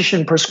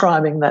physician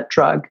prescribing that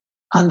drug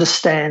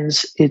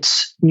understands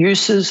its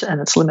uses and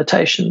its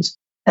limitations,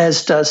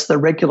 as does the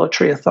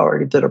regulatory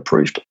authority that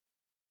approved it.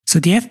 So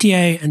the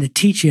FDA and the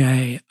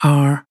TGA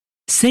are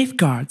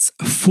safeguards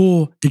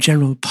for the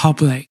general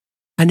public.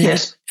 And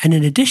yes. And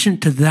in addition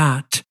to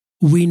that,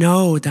 we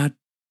know that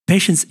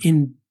patients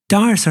in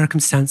dire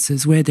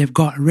circumstances where they've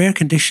got a rare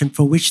condition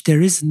for which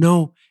there is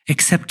no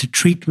accepted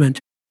treatment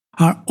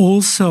are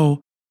also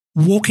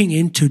walking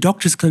into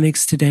doctors'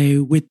 clinics today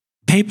with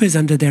papers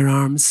under their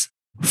arms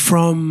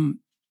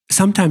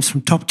sometimes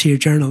from top-tier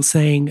journals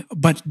saying,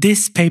 but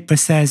this paper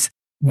says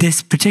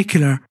this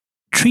particular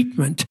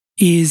treatment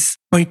is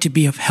going to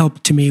be of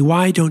help to me.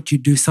 Why don't you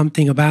do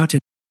something about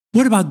it?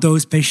 What about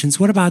those patients?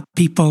 What about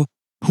people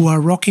who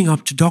are rocking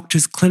up to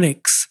doctors'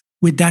 clinics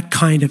with that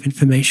kind of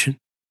information?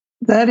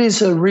 That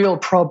is a real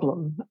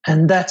problem.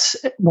 And that's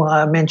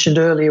why I mentioned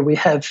earlier we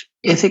have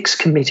ethics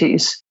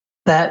committees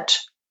that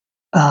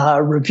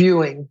are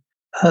reviewing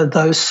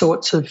those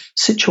sorts of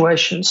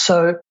situations.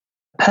 So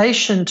a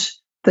patient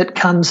that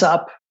comes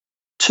up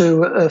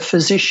to a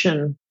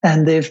physician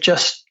and they've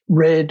just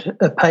read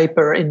a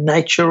paper in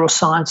Nature or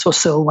Science or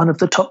Cell, one of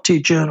the top-tier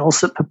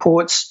journals that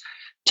purports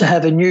to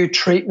have a new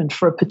treatment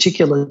for a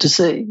particular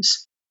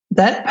disease,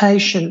 that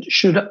patient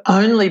should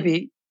only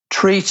be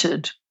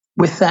treated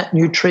with that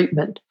new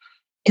treatment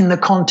in the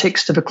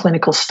context of a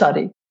clinical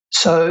study,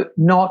 so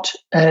not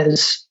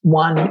as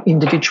one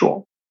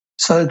individual.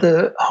 So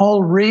the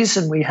whole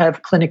reason we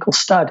have clinical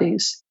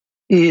studies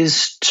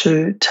is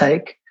to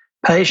take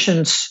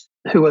patients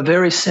who are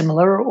very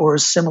similar or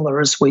as similar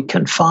as we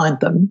can find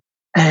them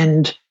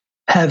and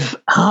have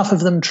half of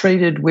them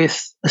treated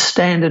with a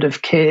standard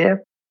of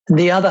care and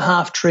the other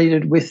half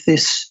treated with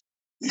this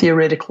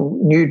theoretical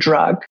new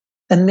drug.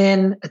 And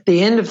then at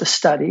the end of the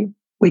study,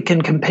 we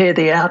can compare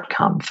the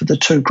outcome for the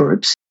two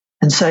groups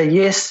and say,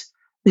 yes,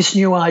 this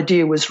new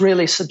idea was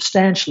really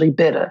substantially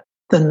better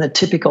than the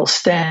typical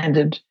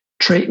standard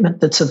treatment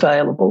that's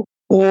available,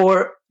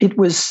 or it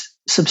was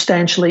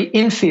substantially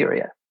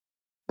inferior.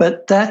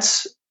 But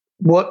that's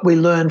what we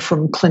learn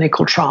from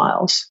clinical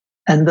trials,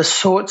 and the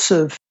sorts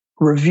of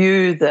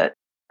review that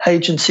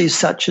agencies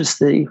such as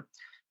the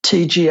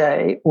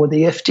TGA or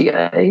the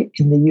FDA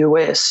in the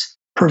US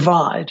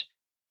provide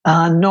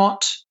are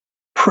not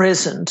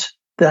present.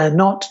 They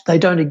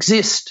don't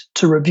exist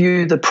to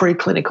review the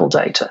preclinical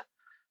data.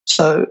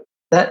 So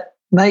that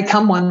may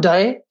come one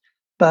day,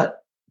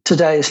 but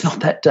today is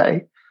not that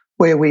day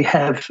where we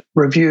have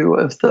review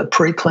of the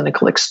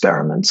preclinical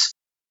experiments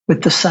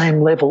with the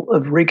same level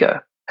of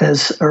rigor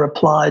as are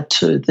applied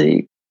to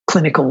the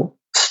clinical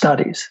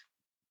studies.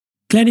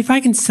 Glenn, if I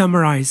can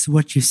summarize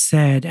what you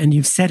said, and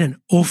you've said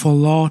an awful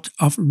lot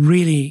of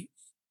really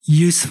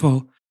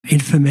useful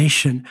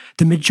information,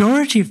 the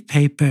majority of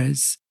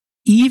papers,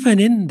 even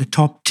in the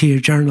top tier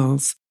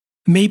journals,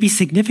 may be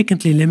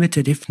significantly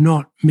limited, if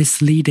not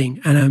misleading,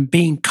 and I'm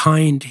being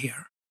kind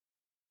here.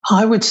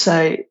 I would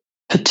say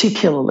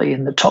particularly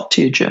in the top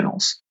tier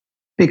journals,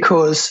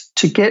 because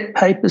to get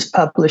papers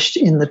published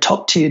in the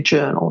top tier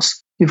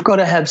journals, you've got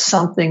to have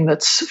something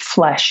that's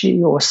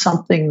flashy or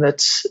something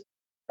that's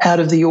out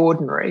of the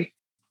ordinary.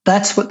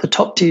 That's what the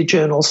top tier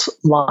journals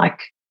like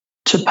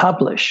to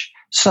publish.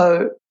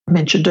 So I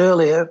mentioned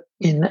earlier,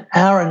 in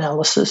our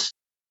analysis,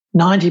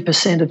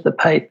 90% of the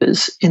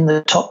papers in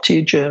the top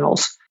tier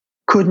journals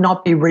could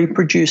not be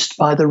reproduced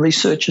by the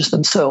researchers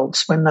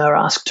themselves when they were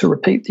asked to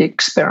repeat the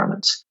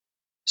experiments.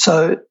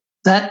 So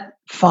that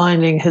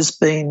finding has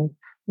been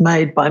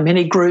made by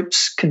many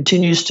groups,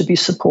 continues to be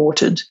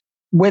supported.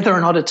 Whether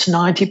or not it's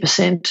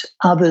 90%,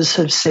 others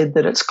have said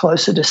that it's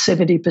closer to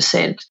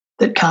 70%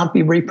 that can't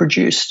be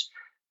reproduced.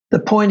 The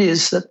point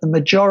is that the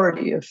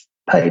majority of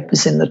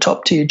papers in the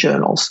top tier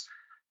journals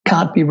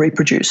can't be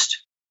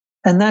reproduced.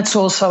 And that's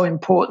also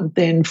important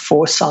then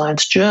for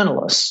science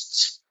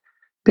journalists,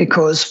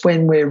 because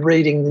when we're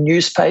reading the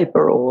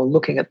newspaper or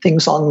looking at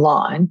things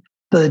online,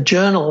 the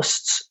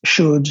journalists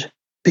should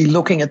be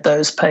looking at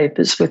those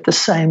papers with the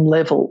same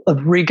level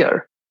of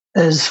rigor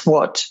as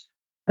what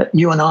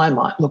you and I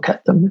might look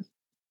at them.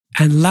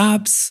 And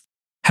labs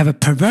have a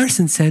perverse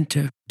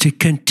incentive to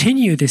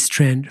continue this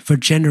trend for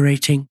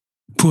generating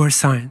poor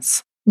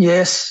science.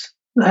 Yes,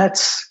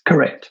 that's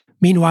correct.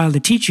 Meanwhile, the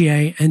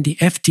TGA and the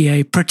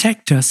FDA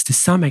protect us to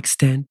some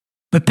extent,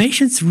 but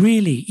patients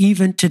really,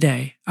 even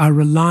today, are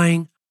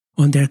relying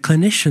on their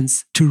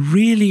clinicians to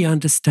really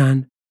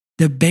understand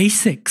the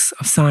basics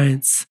of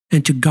science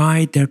and to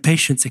guide their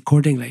patients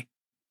accordingly.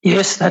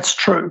 Yes, that's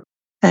true.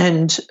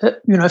 And,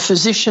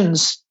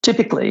 physicians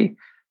typically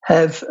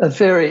have a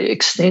very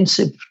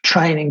extensive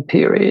training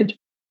period,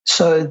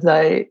 so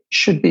they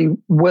should be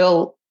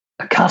well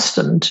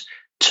accustomed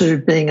to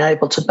being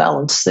able to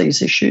balance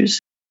these issues.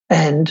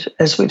 And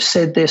as we've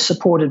said, they're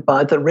supported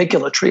by the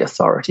regulatory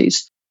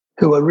authorities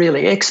who are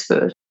really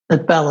expert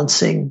at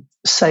balancing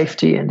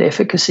safety and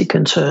efficacy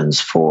concerns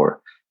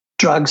for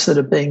drugs that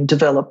are being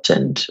developed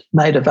and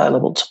made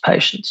available to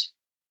patients.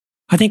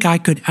 I think I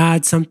could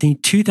add something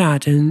to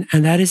that, and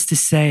that is to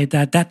say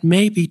that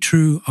may be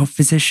true of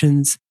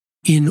physicians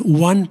in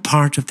one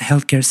part of the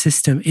healthcare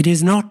system. It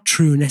is not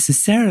true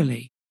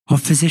necessarily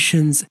of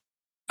physicians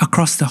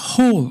across the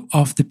whole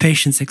of the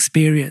patient's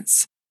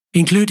experience,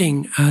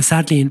 including,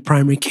 sadly, in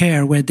primary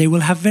care, where they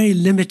will have very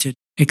limited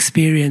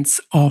experience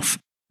of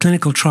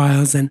clinical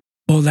trials and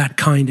all that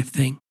kind of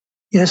thing.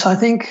 Yes, I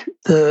think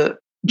the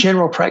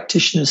general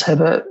practitioners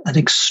have an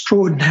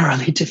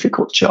extraordinarily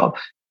difficult job.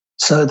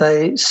 So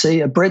they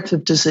see a breadth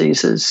of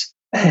diseases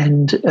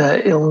and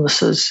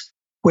illnesses,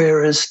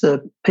 whereas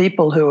the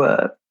people who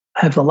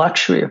have the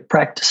luxury of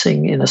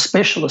practicing in a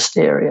specialist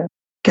area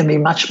can be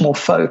much more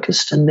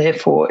focused and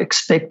therefore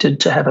expected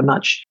to have a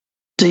much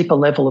deeper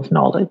level of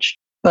knowledge.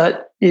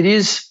 But it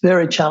is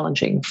very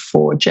challenging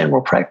for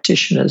general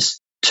practitioners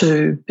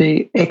to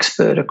be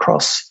expert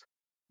across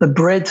the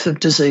breadth of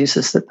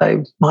diseases that they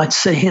might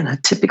see in a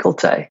typical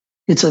day.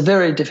 It's a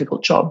very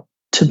difficult job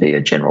to be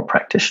a general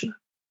practitioner.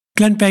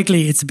 Glenn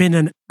Begley, it's been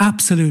an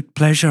absolute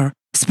pleasure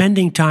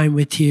spending time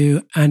with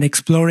you and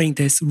exploring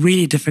this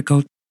really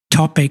difficult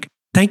topic.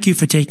 Thank you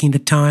for taking the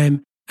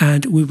time,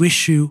 and we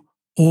wish you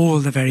all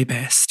the very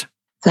best.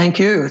 Thank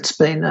you. It's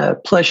been a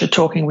pleasure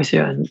talking with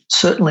you, and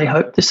certainly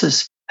hope this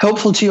is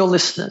helpful to your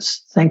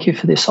listeners. Thank you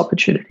for this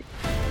opportunity.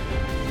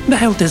 The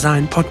Health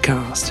Design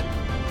Podcast,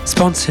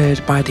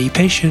 sponsored by the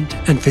Patient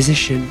and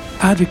Physician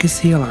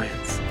Advocacy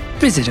Alliance.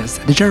 Visit us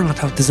at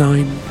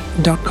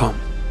thejournalofhealthdesign.com.